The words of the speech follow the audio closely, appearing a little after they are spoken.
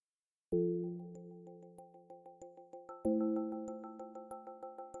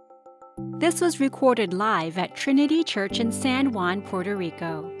This was recorded live at Trinity Church in San Juan, Puerto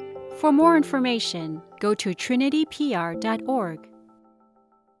Rico. For more information, go to trinitypr.org.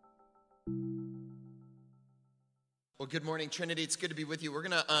 Well, good morning, Trinity. It's good to be with you. We're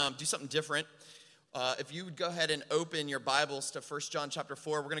going to do something different. If you would go ahead and open your Bibles to 1 John chapter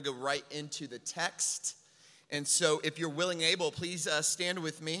 4, we're going to go right into the text. And so if you're willing and able, please stand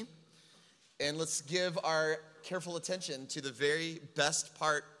with me. And let's give our careful attention to the very best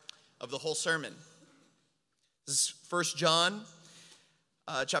part of the whole sermon. This is 1 John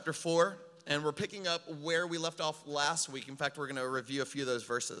chapter 4, and we're picking up where we left off last week. In fact, we're going to review a few of those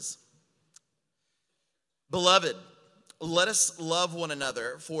verses. Beloved, let us love one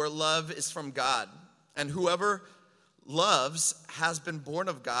another, for love is from God. And whoever loves has been born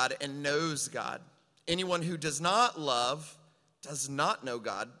of God and knows God. Anyone who does not love does not know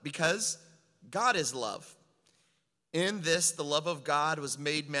God, because God is love. In this, the love of God was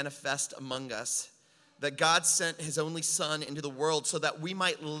made manifest among us, that God sent his only Son into the world so that we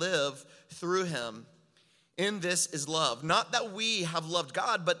might live through him. In this is love, not that we have loved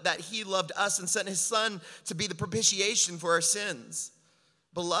God, but that he loved us and sent his Son to be the propitiation for our sins.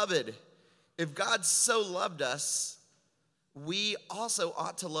 Beloved, if God so loved us, we also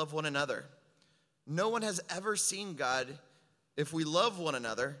ought to love one another. No one has ever seen God. If we love one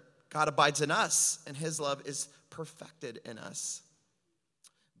another, God abides in us, and his love is perfected in us.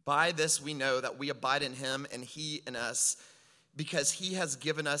 By this we know that we abide in him and he in us, because he has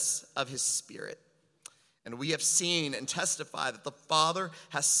given us of his Spirit. And we have seen and testify that the Father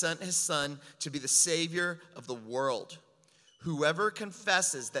has sent his Son to be the Savior of the world. Whoever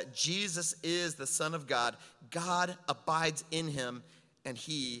confesses that Jesus is the Son of God, God abides in him and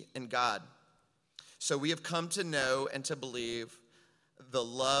he in God. So we have come to know and to believe the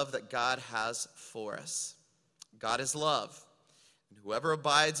love that God has for us. God is love, and whoever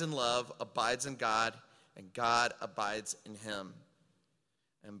abides in love abides in God, and God abides in him.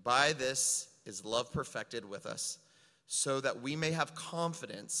 And by this is love perfected with us, so that we may have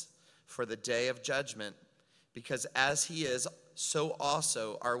confidence for the day of judgment, because as he is, so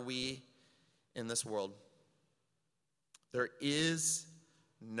also are we in this world. There is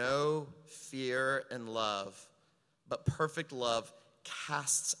no fear in love, but perfect love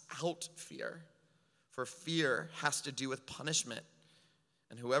casts out fear. For fear has to do with punishment,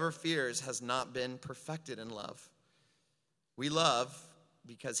 and whoever fears has not been perfected in love. We love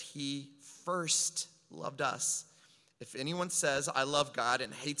because he first loved us. If anyone says, I love God,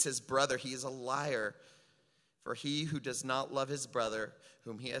 and hates his brother, he is a liar. For he who does not love his brother,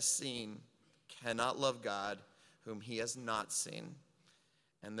 whom he has seen, cannot love God, whom he has not seen.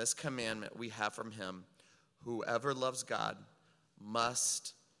 And this commandment we have from him: whoever loves God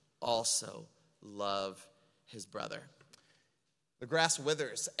must also love his brother. The grass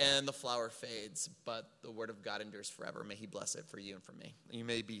withers and the flower fades, but the word of God endures forever. May he bless it for you and for me. You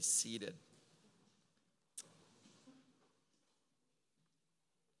may be seated.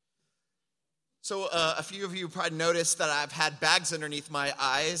 So a few of you probably noticed that I've had bags underneath my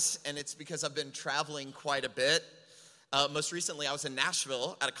eyes, and it's because I've been traveling quite a bit. Most recently, I was in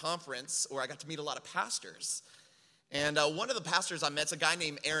Nashville at a conference where I got to meet a lot of pastors. And one of the pastors I met is a guy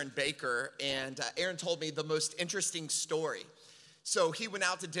named Aaron Baker, and Aaron told me the most interesting story. So he went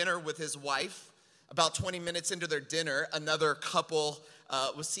out to dinner with his wife. About 20 minutes into their dinner, another couple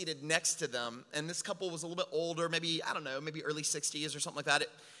was seated next to them, and this couple was a little bit older, maybe early 60s or something like that.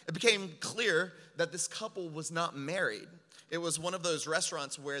 It became clear that this couple was not married. It was one of those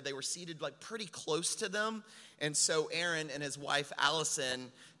restaurants where they were seated like pretty close to them, and so Aaron and his wife,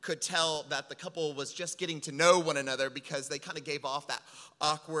 Allison, could tell that the couple was just getting to know one another because they kind of gave off that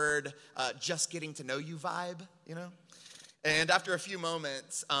awkward, just getting to know you vibe, you know? And after a few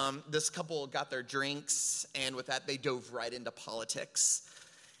moments, this couple got their drinks, and with that, they dove right into politics.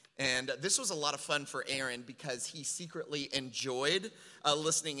 And this was a lot of fun for Aaron because he secretly enjoyed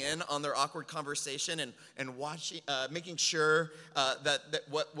listening in on their awkward conversation and watching, making sure that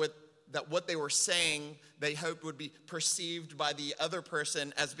what they were saying, they hoped would be perceived by the other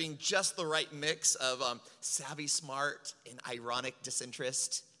person as being just the right mix of savvy, smart, and ironic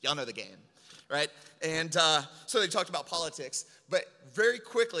disinterest. Y'all know the game, right? And so they talked about politics, but very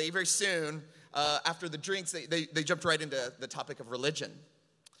quickly, very soon, after the drinks, they jumped right into the topic of religion.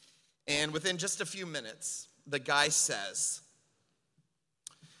 And within just a few minutes, the guy says,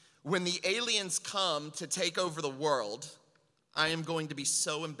 when the aliens come to take over the world, I am going to be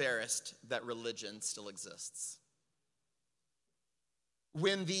so embarrassed that religion still exists.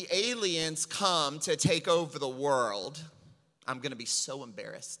 When the aliens come to take over the world, I'm going to be so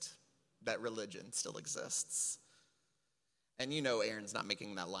embarrassed that religion still exists. And you know Aaron's not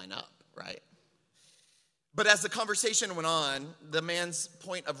making that line up. right? But as the conversation went on, the man's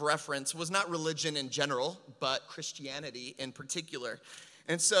point of reference was not religion in general, but Christianity in particular.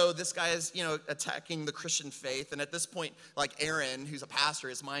 And so this guy is, attacking the Christian faith. And at this point, like Aaron, who's a pastor,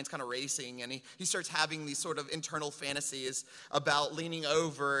 his mind's kind of racing. And he starts having these sort of internal fantasies about leaning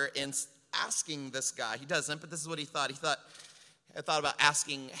over and asking this guy. He doesn't, but this is what he thought. He thought about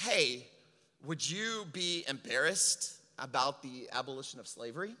asking, hey, would you be embarrassed about the abolition of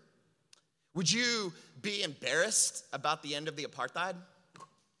slavery? Would you be embarrassed about the end of the apartheid?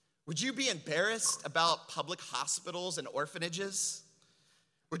 Would you be embarrassed about public hospitals and orphanages?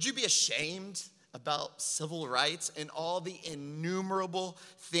 Would you be ashamed about civil rights and all the innumerable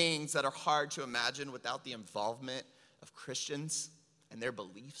things that are hard to imagine without the involvement of Christians and their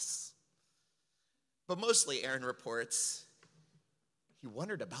beliefs? But mostly, Aaron reports, he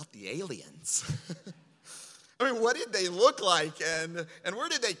wondered about the aliens. I mean, what did they look like, and where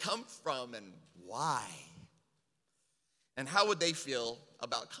did they come from, and why? And how would they feel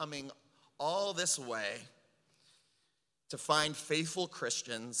about coming all this way to find faithful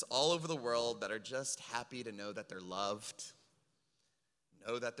Christians all over the world that are just happy to know that they're loved,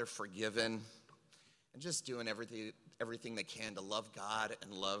 know that they're forgiven, and just doing everything they can to love God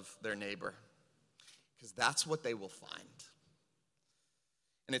and love their neighbor? Because that's what they will find.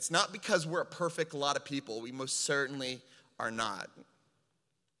 And it's not because we're a perfect lot of people. We most certainly are not.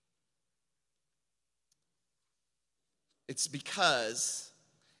 It's because,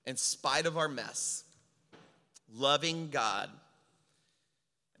 in spite of our mess, loving God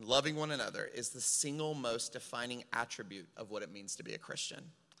and loving one another is the single most defining attribute of what it means to be a Christian.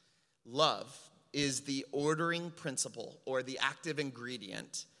 Love is the ordering principle or the active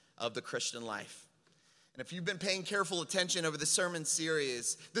ingredient of the Christian life. And if you've been paying careful attention over the sermon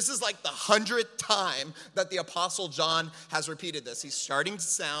series, this is like the 100th time that the Apostle John has repeated this. He's starting to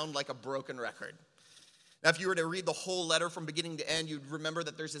sound like a broken record. Now, if you were to read the whole letter from beginning to end, you'd remember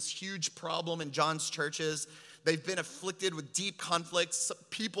that there's this huge problem in John's churches. They've been afflicted with deep conflicts.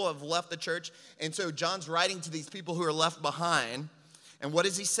 People have left the church. And so John's writing to these people who are left behind. And what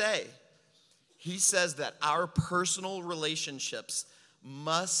does he say? He says that our personal relationships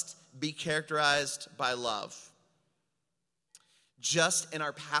must be characterized by love. Just in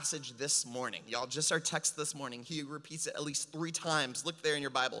our passage this morning, y'all, just our text this morning, he repeats it at least 3 times. Look there in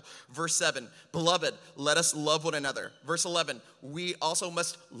your Bible. Verse 7, beloved, let us love one another. Verse 11, we also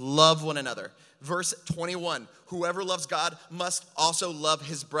must love one another. Verse 21, whoever loves God must also love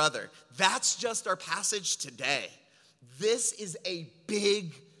his brother. That's just our passage today. This is a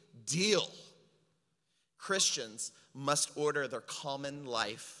big deal. Christians must order their common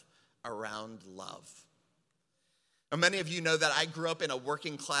life around love. Now, many of you know that I grew up in a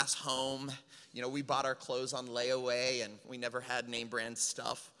working class home. We bought our clothes on layaway and we never had name brand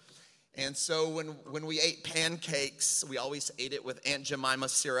stuff. And so when we ate pancakes, we always ate it with Aunt Jemima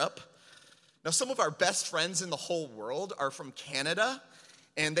syrup. Now, some of our best friends in the whole world are from Canada,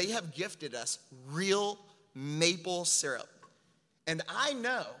 and they have gifted us real maple syrup. And I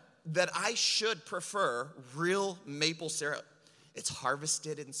know that I should prefer real maple syrup. It's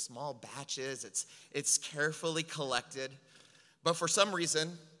harvested in small batches. It's carefully collected. But for some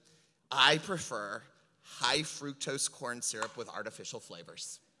reason, I prefer high fructose corn syrup with artificial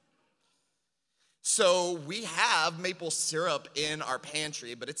flavors. So we have maple syrup in our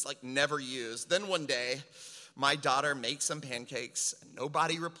pantry, but it's like never used. Then one day, my daughter makes some pancakes, and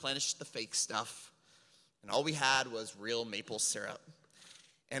nobody replenished the fake stuff. And all we had was real maple syrup.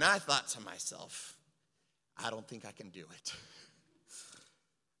 And I thought to myself, I don't think I can do it.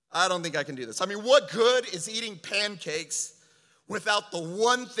 I don't think I can do this. I mean, what good is eating pancakes without the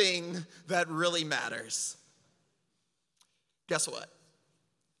one thing that really matters? Guess what?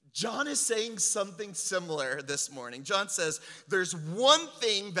 John is saying something similar this morning. John says, there's one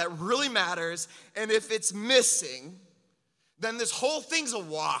thing that really matters, and if it's missing, then this whole thing's a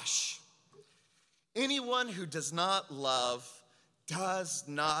wash. Anyone who does not love does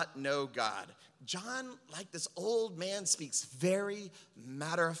not know God. John, like this old man, speaks very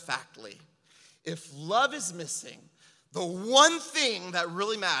matter-of-factly. If love is missing, the one thing that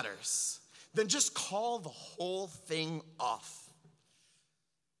really matters, then just call the whole thing off.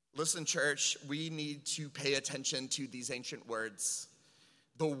 Listen, church, we need to pay attention to these ancient words.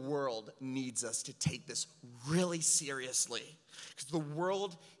 The world needs us to take this really seriously, because the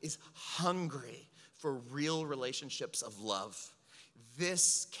world is hungry for real relationships of love.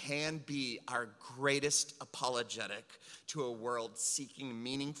 This can be our greatest apologetic to a world seeking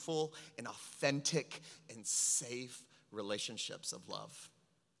meaningful and authentic and safe relationships of love.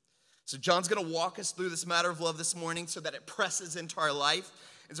 So John's going to walk us through this matter of love this morning so that it presses into our life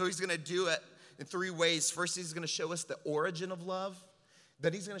And so he's going to do it in three ways. First, he's going to show us the origin of love.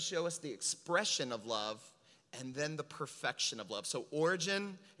 Then he's going to show us the expression of love. And then the perfection of love. So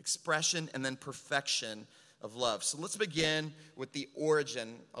origin, expression, and then perfection of love. So let's begin with the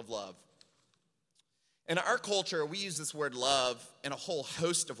origin of love. In our culture, we use this word love in a whole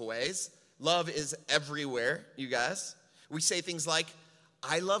host of ways. Love is everywhere, you guys. We say things like,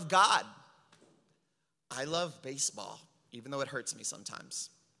 I love God. I love baseball, even though it hurts me sometimes.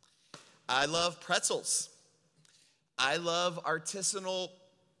 I love pretzels. I love artisanal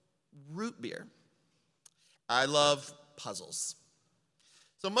root beer. I love puzzles.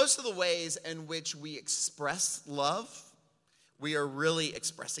 So most of the ways in which we express love, we are really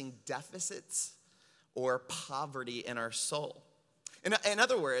expressing deficits or poverty in our soul. In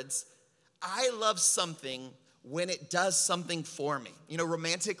other words, I love something when it does something for me. You know,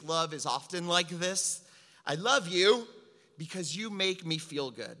 romantic love is often like this. I love you because you make me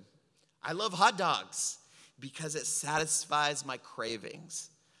feel good. I love hot dogs because it satisfies my cravings.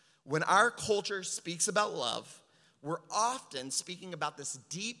 When our culture speaks about love, we're often speaking about this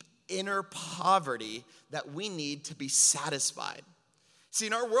deep inner poverty that we need to be satisfied. See,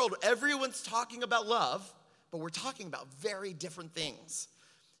 in our world, everyone's talking about love, but we're talking about very different things.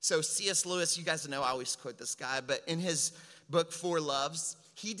 So C.S. Lewis, you guys know I always quote this guy, but in his book, Four Loves,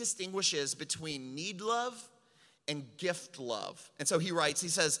 he distinguishes between need love and gift love. And so he writes, he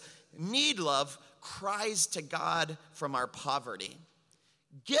says, need love cries to God from our poverty.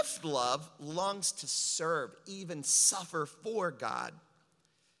 Gift love longs to serve, even suffer for God.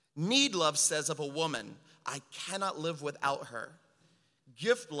 Need love says of a woman, I cannot live without her.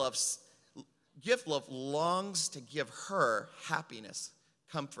 Gift love longs to give her happiness,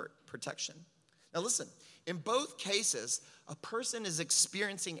 comfort, protection. Now listen, in both cases, a person is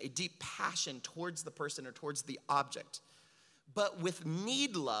experiencing a deep passion towards the person or towards the object. But with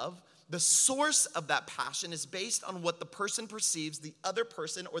need love, the source of that passion is based on what the person perceives the other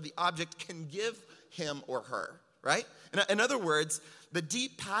person or the object can give him or her, right? In other words, the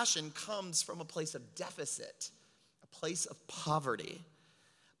deep passion comes from a place of deficit, a place of poverty.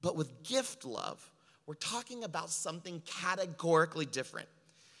 But with gift love, we're talking about something categorically different.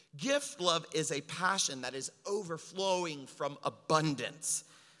 Gift love is a passion that is overflowing from abundance.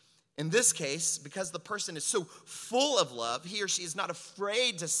 In this case, because the person is so full of love, he or she is not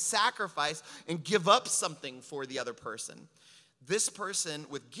afraid to sacrifice and give up something for the other person. This person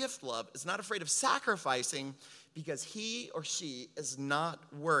with gift love is not afraid of sacrificing because he or she is not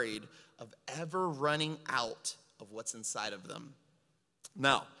worried of ever running out of what's inside of them.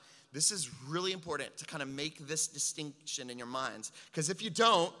 Now, this is really important to kind of make this distinction in your minds, because if you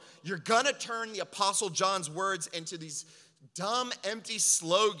don't, you're going to turn the Apostle John's words into these dumb, empty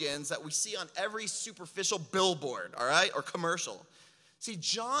slogans that we see on every superficial billboard, all right, or commercial. See,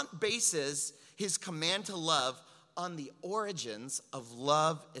 John bases his command to love on the origins of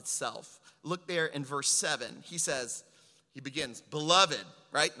love itself. Look there in verse 7. He begins, beloved,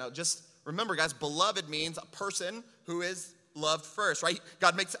 right? Now, just remember, guys, beloved means a person who is loved first, right?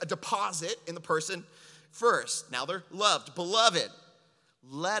 God makes a deposit in the person first. Now they're loved. Beloved,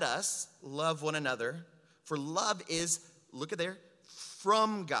 let us love one another, for love is, look at there,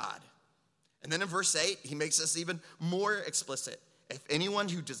 from God. And then in verse 8, he makes this even more explicit. If anyone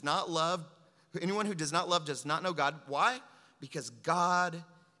who does not love does not know God. Why? Because God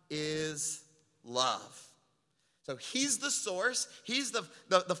is love. So he's the source. He's the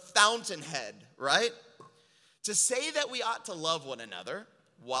fountainhead, right? To say that we ought to love one another,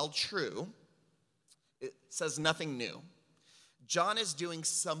 while true, it says nothing new. John is doing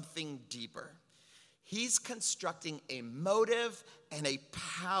something deeper. He's constructing a motive and a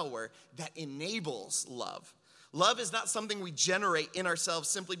power that enables love. Love is not something we generate in ourselves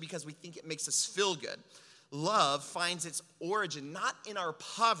simply because we think it makes us feel good. Love finds its origin not in our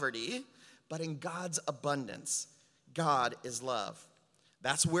poverty, but in God's abundance. God is love.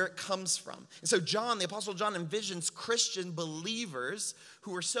 That's where it comes from. And so John, the Apostle John, envisions Christian believers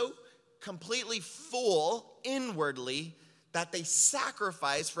who are so completely full inwardly that they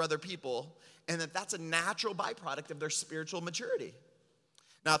sacrifice for other people, and that's a natural byproduct of their spiritual maturity.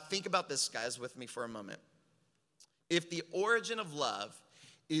 Now think about this, guys, with me for a moment. If the origin of love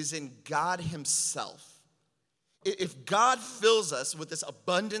is in God himself, if God fills us with this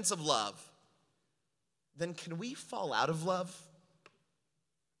abundance of love, then can we fall out of love?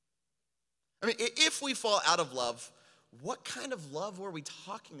 I mean, if we fall out of love, what kind of love were we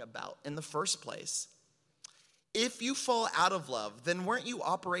talking about in the first place? If you fall out of love, then weren't you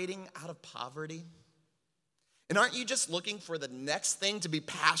operating out of poverty? And aren't you just looking for the next thing to be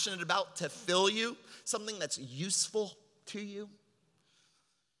passionate about, to fill you, something that's useful to you?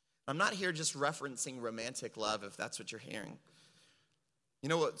 I'm not here just referencing romantic love, if that's what you're hearing. You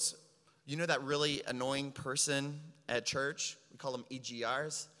know that really annoying person at church? We call them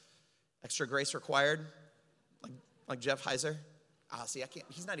EGRs, extra grace required, like Jeff Heiser. See,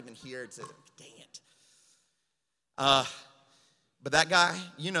 he's not even here to, dang it. But that guy,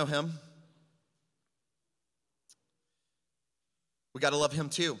 you know him. We got to love him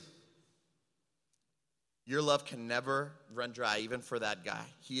too. Your love can never run dry, even for that guy.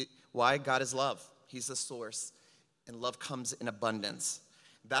 Why? God is love. He's the source, and love comes in abundance.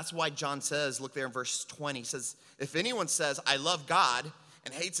 That's why John says, look there in verse 20, he says, if anyone says, I love God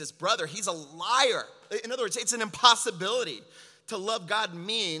and hates his brother, he's a liar. In other words, it's an impossibility. To love God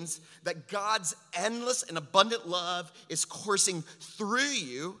means that God's endless and abundant love is coursing through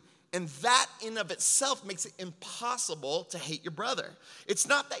you, and that in of itself makes it impossible to hate your brother. It's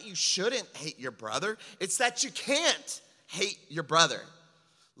not that you shouldn't hate your brother, it's that you can't hate your brother.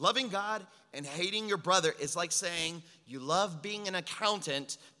 Loving God and hating your brother is like saying you love being an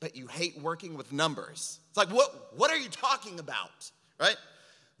accountant, but you hate working with numbers. It's like, what are you talking about, right?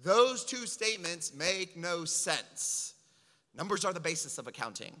 Those two statements make no sense. Numbers are the basis of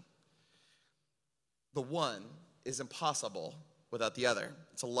accounting. The one is impossible without the other.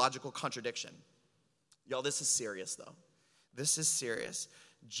 It's a logical contradiction. Y'all, this is serious, though. This is serious.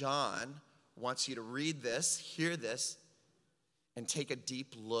 John wants you to read this, hear this, and take a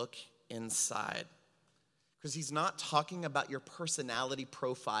deep look inside. Because he's not talking about your personality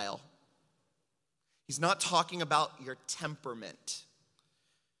profile. He's not talking about your temperament.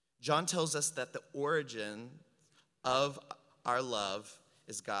 John tells us that the origin of our love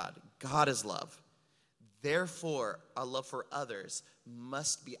is God. God is love. Therefore, our love for others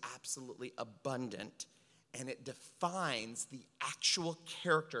must be absolutely abundant, and it defines the actual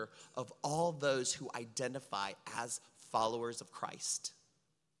character of all those who identify as followers of Christ.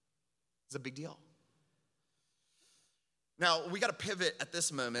 It's a big deal. Now, we got to pivot at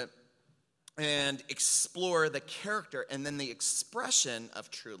this moment and explore the character and then the expression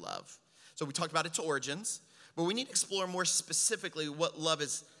of true love. So we talked about its origins, but we need to explore more specifically what love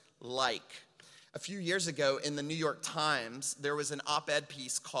is like. A few years ago in the New York Times, there was an op-ed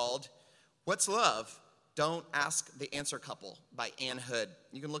piece called, What's Love? Don't Ask the Answer Couple by Ann Hood.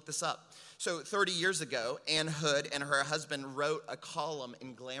 You can look this up. So 30 years ago, Ann Hood and her husband wrote a column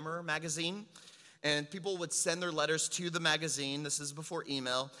in Glamour magazine, and people would send their letters to the magazine, this is before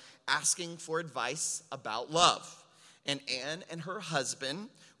email, asking for advice about love. And Ann and her husband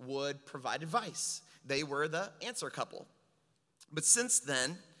would provide advice. They were the answer couple. But since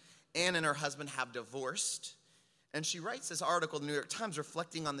then, Ann and her husband have divorced, and she writes this article in the New York Times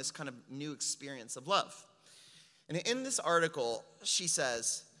reflecting on this kind of new experience of love. And in this article, she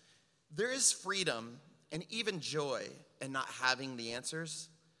says, there is freedom and even joy in not having the answers.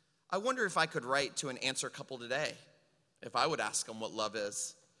 I wonder if I could write to an answer couple today, if I would ask them what love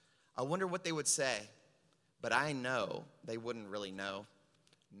is. I wonder what they would say, but I know they wouldn't really know.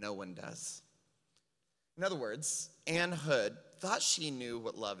 No one does. In other words, Ann Hood thought she knew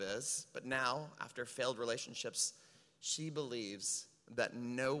what love is, but now, after failed relationships, she believes that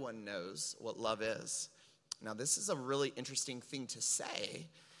no one knows what love is. Now, this is a really interesting thing to say,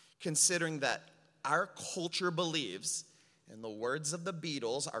 considering that our culture believes, in the words of the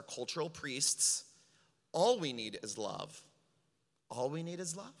Beatles, our cultural priests, all we need is love. All we need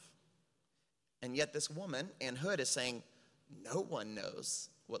is love. And yet this woman, Ann Hood, is saying, no one knows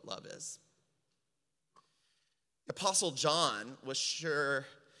what love is. Apostle John was sure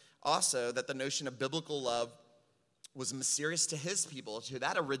also that the notion of biblical love was mysterious to his people, to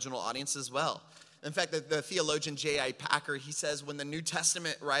that original audience as well. In fact, the theologian J.I. Packer, he says when the New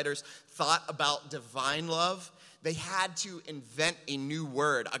Testament writers thought about divine love, they had to invent a new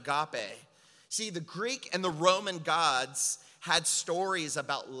word, agape. See, the Greek and the Roman gods had stories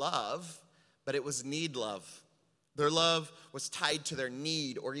about love, but it was need love. Their love was tied to their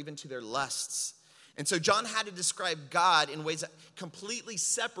need or even to their lusts. And so John had to describe God in ways that completely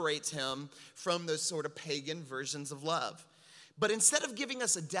separates him from those sort of pagan versions of love. But instead of giving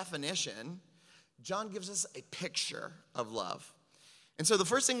us a definition, John gives us a picture of love. And so the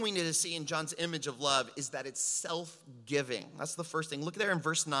first thing we need to see in John's image of love is that it's self-giving. That's the first thing. Look there in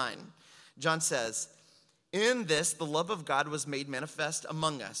verse 9. John says, in this, the love of God was made manifest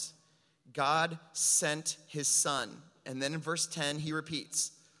among us. God sent his son. And then in verse 10, he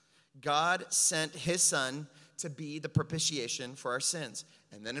repeats, God sent his son to be the propitiation for our sins.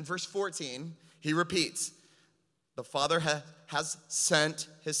 And then in verse 14, he repeats, the Father has sent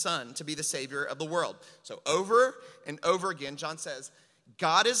his son to be the Savior of the world. So over and over again, John says,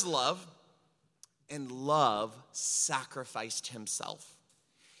 God is love, and love sacrificed himself.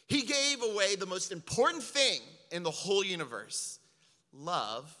 He gave away the most important thing in the whole universe.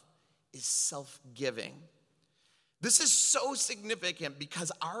 Love is self-giving. This is so significant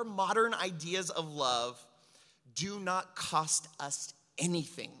because our modern ideas of love do not cost us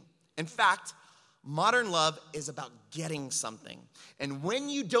anything. In fact, modern love is about getting something. And when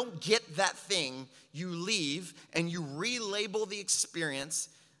you don't get that thing, you leave and you relabel the experience,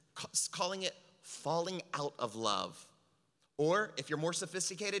 calling it falling out of love. Or, if you're more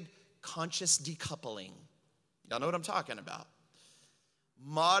sophisticated, conscious decoupling. Y'all know what I'm talking about.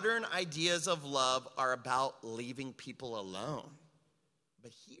 Modern ideas of love are about leaving people alone.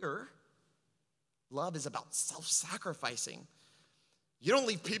 But here, love is about self-sacrificing. You don't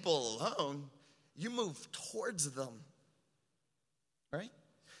leave people alone. You move towards them. Right?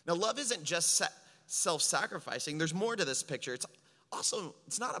 Now, love isn't just self-sacrificing. There's more to this picture.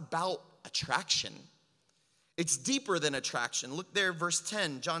 It's not about attraction. It's deeper than attraction. Look there, verse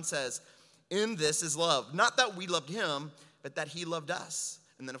 10. John says, "In this is love. Not that we loved him, but that he loved us."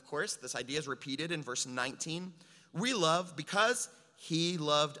 And then, of course, this idea is repeated in verse 19. We love because he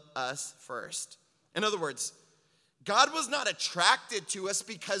loved us first. In other words, God was not attracted to us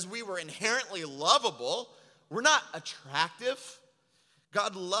because we were inherently lovable. We're not attractive.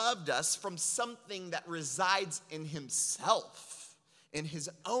 God loved us from something that resides in himself, in his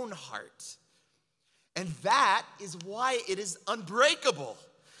own heart. And that is why it is unbreakable.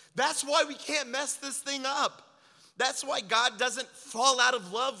 That's why we can't mess this thing up. That's why God doesn't fall out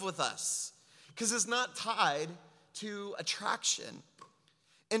of love with us, because it's not tied to attraction.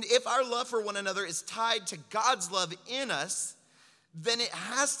 And if our love for one another is tied to God's love in us, then it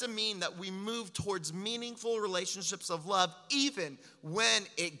has to mean that we move towards meaningful relationships of love even when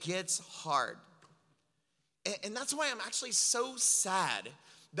it gets hard. And that's why I'm actually so sad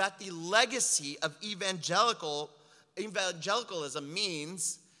that the legacy of evangelicalism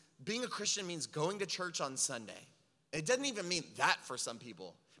means, being a Christian means going to church on Sunday. It doesn't even mean that for some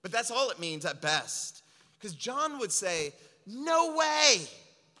people, but that's all it means at best. Because John would say, no way.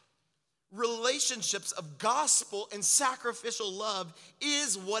 Relationships of gospel and sacrificial love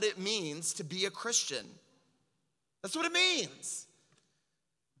is what it means to be a Christian. That's what it means.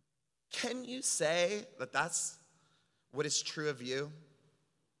 Can you say that that's what is true of you?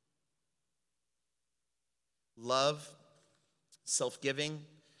 Love, self-giving,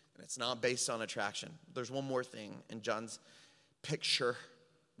 and it's not based on attraction. There's one more thing in John's picture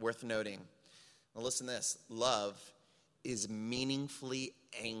worth noting. Now listen to this. Love is meaningfully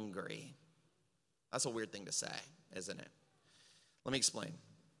angry. That's a weird thing to say, isn't it? Let me explain.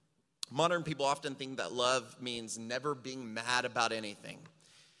 Modern people often think that love means never being mad about anything.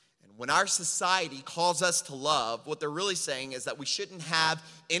 And when our society calls us to love, what they're really saying is that we shouldn't have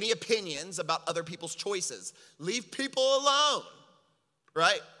any opinions about other people's choices. Leave people alone,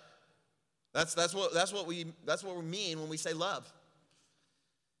 right? That's what we mean when we say love.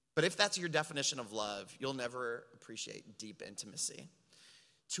 But if that's your definition of love, you'll never appreciate deep intimacy.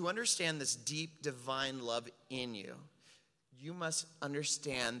 To understand this deep divine love in you, you must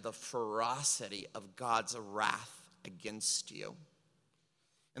understand the ferocity of God's wrath against you.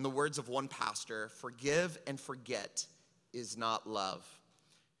 In the words of one pastor, forgive and forget is not love.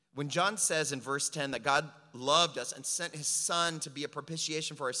 When John says in verse 10 that God loved us and sent his son to be a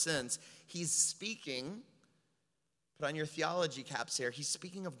propitiation for our sins, he's speaking, put on your theology caps here, he's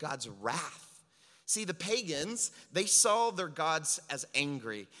speaking of God's wrath. See, the pagans, they saw their gods as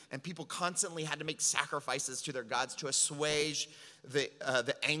angry, and people constantly had to make sacrifices to their gods to assuage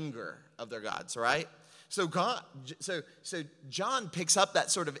the anger of their gods, right? So John picks up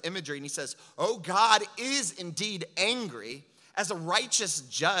that sort of imagery, and he says, oh, God is indeed angry. As a righteous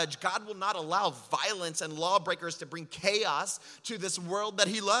judge, God will not allow violence and lawbreakers to bring chaos to this world that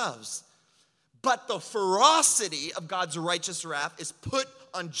he loves. But the ferocity of God's righteous wrath is put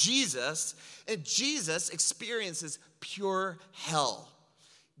on Jesus, and Jesus experiences pure hell.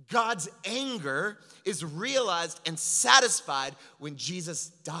 God's anger is realized and satisfied when Jesus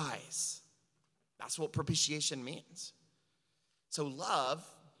dies. That's what propitiation means. So love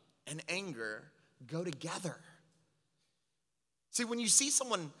and anger go together. See, when you see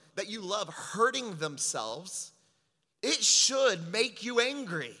someone that you love hurting themselves, it should make you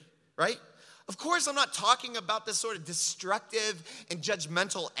angry, right? Of course, I'm not talking about this sort of destructive and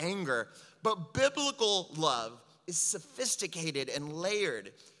judgmental anger, but biblical love is sophisticated and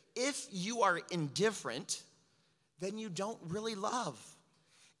layered. If you are indifferent, then you don't really love.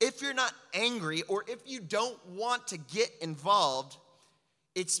 If you're not angry or if you don't want to get involved,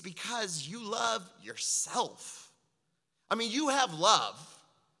 it's because you love yourself. I mean, you have love.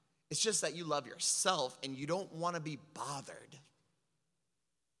 It's just that you love yourself and you don't want to be bothered.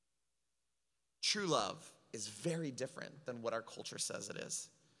 True love is very different than what our culture says it is.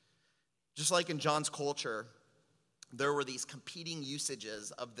 Just like in John's culture, there were these competing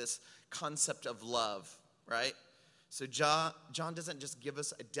usages of this concept of love, right? So John doesn't just give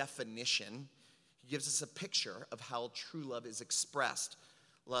us a definition. He gives us a picture of how true love is expressed.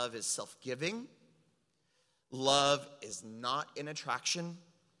 Love is self-giving. Love is not an attraction.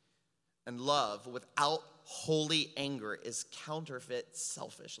 And love without holy anger is counterfeit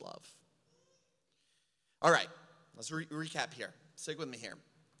selfish love. All right, let's recap here. Stick with me here.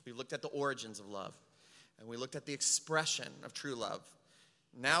 We looked at the origins of love, and we looked at the expression of true love.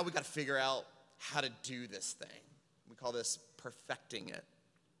 Now we got to figure out how to do this thing. We call this perfecting it.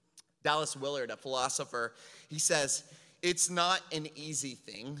 Dallas Willard, a philosopher, he says, it's not an easy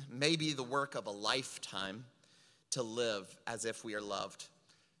thing, maybe the work of a lifetime, to live as if we are loved,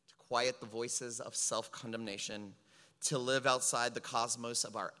 to quiet the voices of self-condemnation, to live outside the cosmos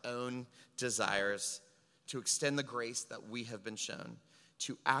of our own desires, to extend the grace that we have been shown,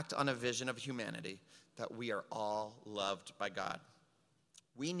 to act on a vision of humanity that we are all loved by God.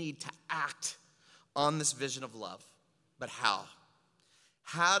 We need to act on this vision of love. But how?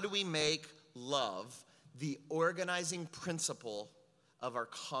 How do we make love the organizing principle of our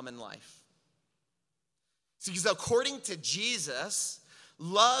common life? See, because according to Jesus,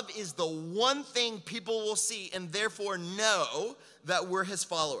 love is the one thing people will see and therefore know that we're his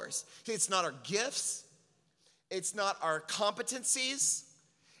followers. It's not our gifts. It's not our competencies.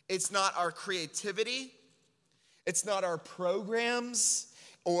 It's not our creativity. It's not our programs,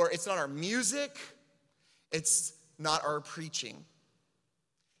 or it's not our music. It's not our preaching.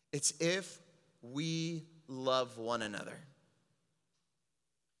 It's if we love one another.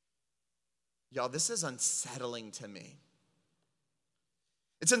 Y'all, this is unsettling to me.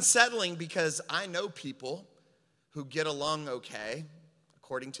 It's unsettling because I know people who get along okay,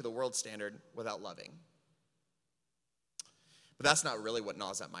 according to the world standard, without loving. But that's not really what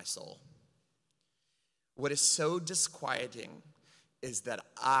gnaws at my soul. What is so disquieting is that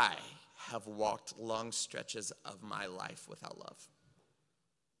I have walked long stretches of my life without love.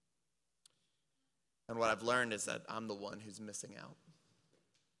 And what I've learned is that I'm the one who's missing out.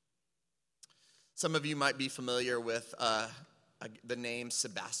 Some of you might be familiar with the name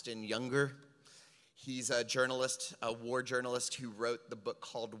Sebastian Junger. He's a journalist, a war journalist who wrote the book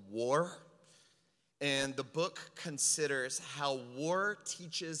called War. And the book considers how war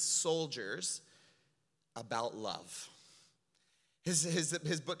teaches soldiers about love.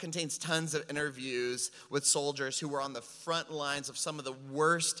 His book contains tons of interviews with soldiers who were on the front lines of some of the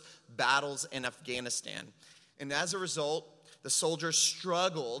worst battles in Afghanistan. And as a result, the soldiers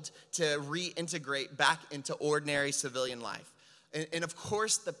struggled to reintegrate back into ordinary civilian life. And of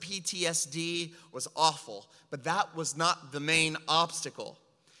course, the PTSD was awful, but that was not the main obstacle.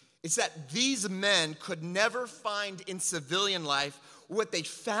 It's that these men could never find in civilian life what they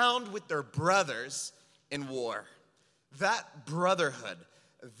found with their brothers in war. That brotherhood,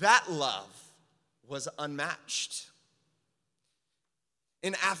 that love was unmatched.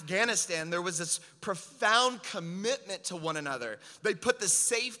 In Afghanistan, there was this profound commitment to one another. They put the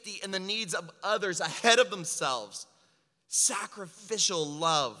safety and the needs of others ahead of themselves. Sacrificial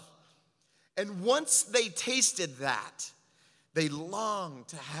love. And once they tasted that, they longed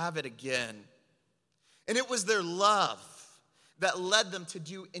to have it again. And it was their love that led them to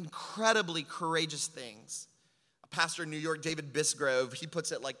do incredibly courageous things. A pastor in New York, David Bisgrove, he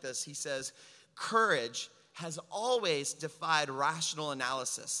puts it like this. He says, courage has always defied rational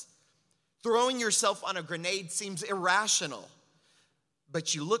analysis. Throwing yourself on a grenade seems irrational,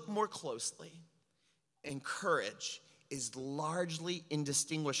 but you look more closely, and courage is largely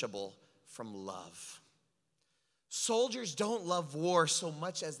indistinguishable from love. Soldiers don't love war so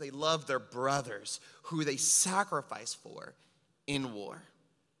much as they love their brothers, who they sacrifice for in war.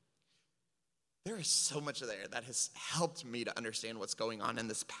 There is so much there that has helped me to understand what's going on in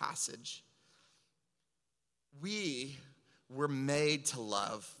this passage. We were made to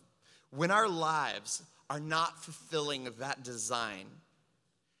love. When our lives are not fulfilling that design,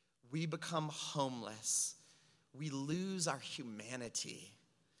 we become homeless. We lose our humanity.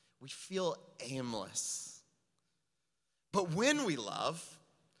 We feel aimless. But when we love,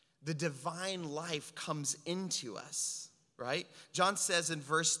 the divine life comes into us, right? John says in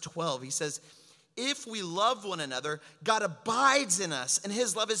verse 12, he says, if we love one another, God abides in us, and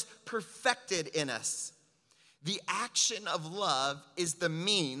his love is perfected in us. The action of love is the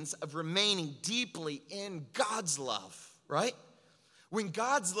means of remaining deeply in God's love, right? When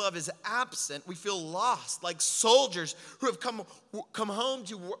God's love is absent, we feel lost, like soldiers who have come home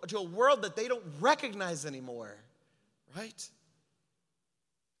to a world that they don't recognize anymore, right?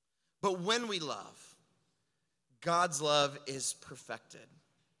 But when we love, God's love is perfected.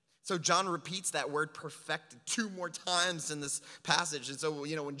 So John repeats that word perfected 2 more times in this passage. And so,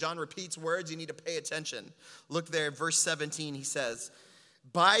 when John repeats words, you need to pay attention. Look there, verse 17, he says,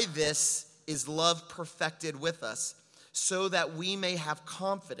 "By this is love perfected with us, so that we may have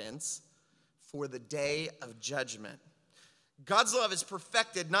confidence for the day of judgment." God's love is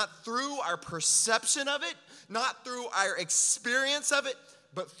perfected not through our perception of it, not through our experience of it,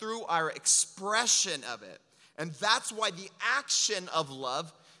 but through our expression of it. And that's why the action of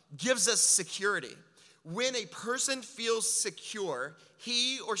love gives us security. When a person feels secure,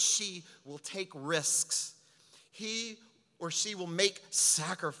 he or she will take risks. He or she will make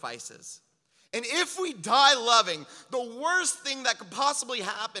sacrifices. And if we die loving, the worst thing that could possibly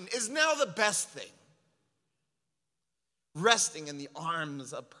happen is now the best thing. Resting in the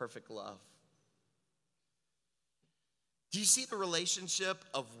arms of perfect love. Do you see the relationship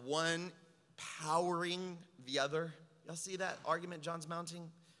of one powering the other? Y'all see that argument John's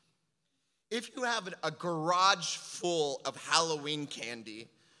mounting? If you have a garage full of Halloween candy,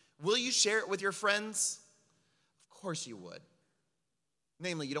 will you share it with your friends? Of course you would.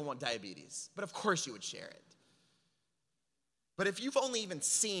 Namely, you don't want diabetes, but of course you would share it. But if you've only even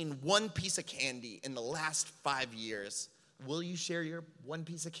seen one piece of candy in the last 5 years, will you share your one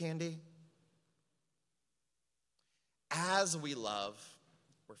piece of candy? As we love,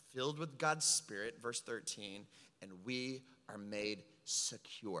 we're filled with God's Spirit, verse 13, and we are made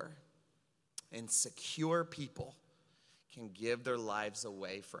secure. And secure people can give their lives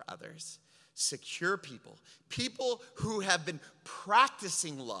away for others. Secure people, people who have been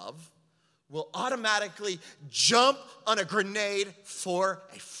practicing love, will automatically jump on a grenade for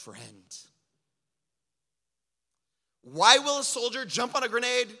a friend. Why will a soldier jump on a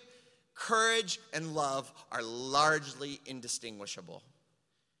grenade? Courage and love are largely indistinguishable.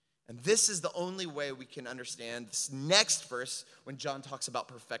 And this is the only way we can understand this next verse when John talks about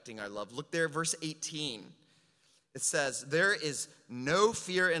perfecting our love. Look there, verse 18. It says, "There is no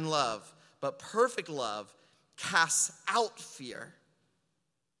fear in love, but perfect love casts out fear."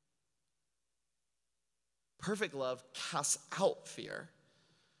 Perfect love casts out fear.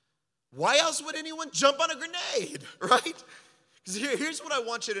 Why else would anyone jump on a grenade, right? Because here's what I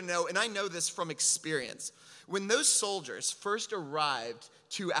want you to know, and I know this from experience. When those soldiers first arrived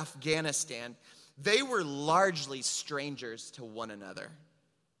to Afghanistan, they were largely strangers to one another.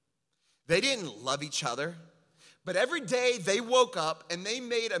 They didn't love each other, but every day they woke up and they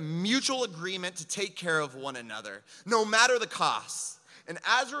made a mutual agreement to take care of one another, no matter the cost. And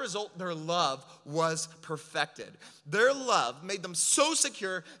as a result, their love was perfected. Their love made them so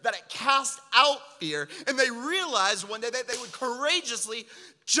secure that it cast out fear, and they realized one day that they would courageously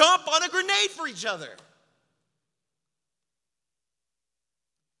jump on a grenade for each other.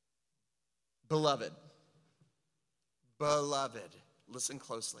 Beloved, listen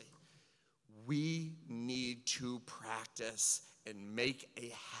closely. We need to practice and make a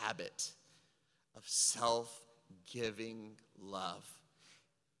habit of self-giving love.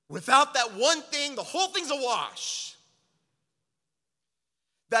 Without that one thing, the whole thing's a wash.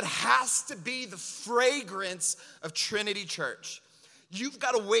 That has to be the fragrance of Trinity Church. You've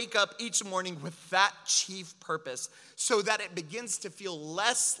got to wake up each morning with that chief purpose so that it begins to feel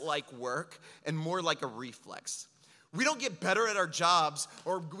less like work and more like a reflex. We don't get better at our jobs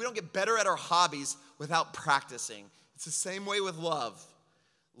or we don't get better at our hobbies without practicing. It's the same way with love.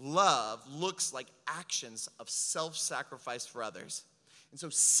 Love looks like actions of self-sacrifice for others. And so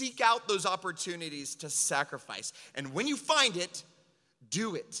seek out those opportunities to sacrifice. And when you find it,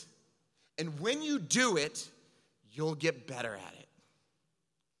 do it. And when you do it, you'll get better at it.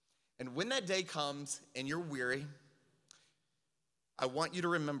 And when that day comes and you're weary, I want you to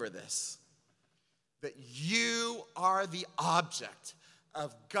remember this, that you are the object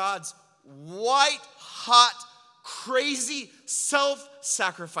of God's white-hot, crazy,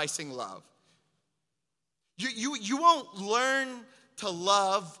 self-sacrificing love. You won't learn to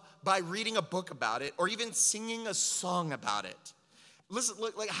love by reading a book about it or even singing a song about it. Listen,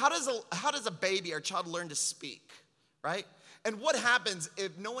 look, like how does a baby or child learn to speak, right? And what happens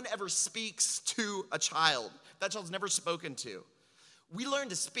if no one ever speaks to a child? That child's never spoken to. We learn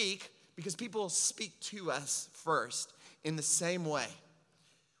to speak because people speak to us first. In the same way,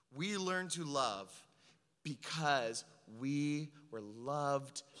 we learn to love because we were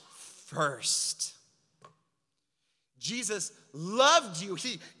loved first. Jesus loved you.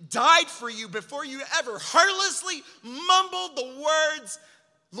 He died for you before you ever heartlessly mumbled the words,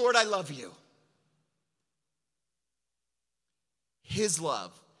 "Lord, I love you." His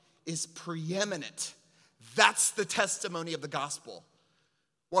love is preeminent. That's the testimony of the gospel.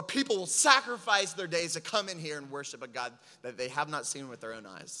 Where people will sacrifice their days to come in here and worship a God that they have not seen with their own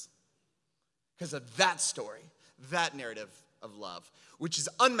eyes. Because of that story, that narrative of love, which is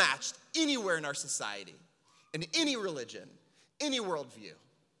unmatched anywhere in our society, in any religion, any worldview.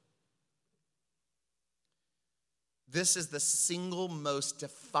 This is the single most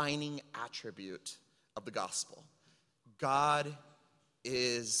defining attribute of the gospel. God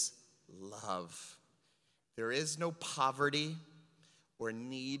is love. There is no poverty or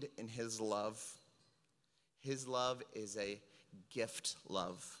need in his love. His love is a gift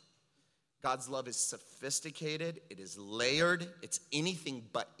love. God's love is sophisticated, it is layered, it's anything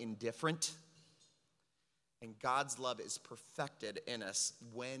but indifferent. And God's love is perfected in us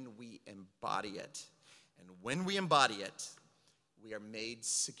when we embody it. And when we embody it, we are made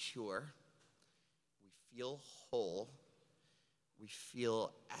secure, we feel whole, we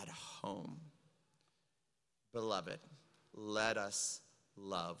feel at home. Beloved, let us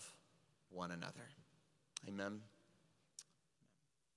love one another. Amen.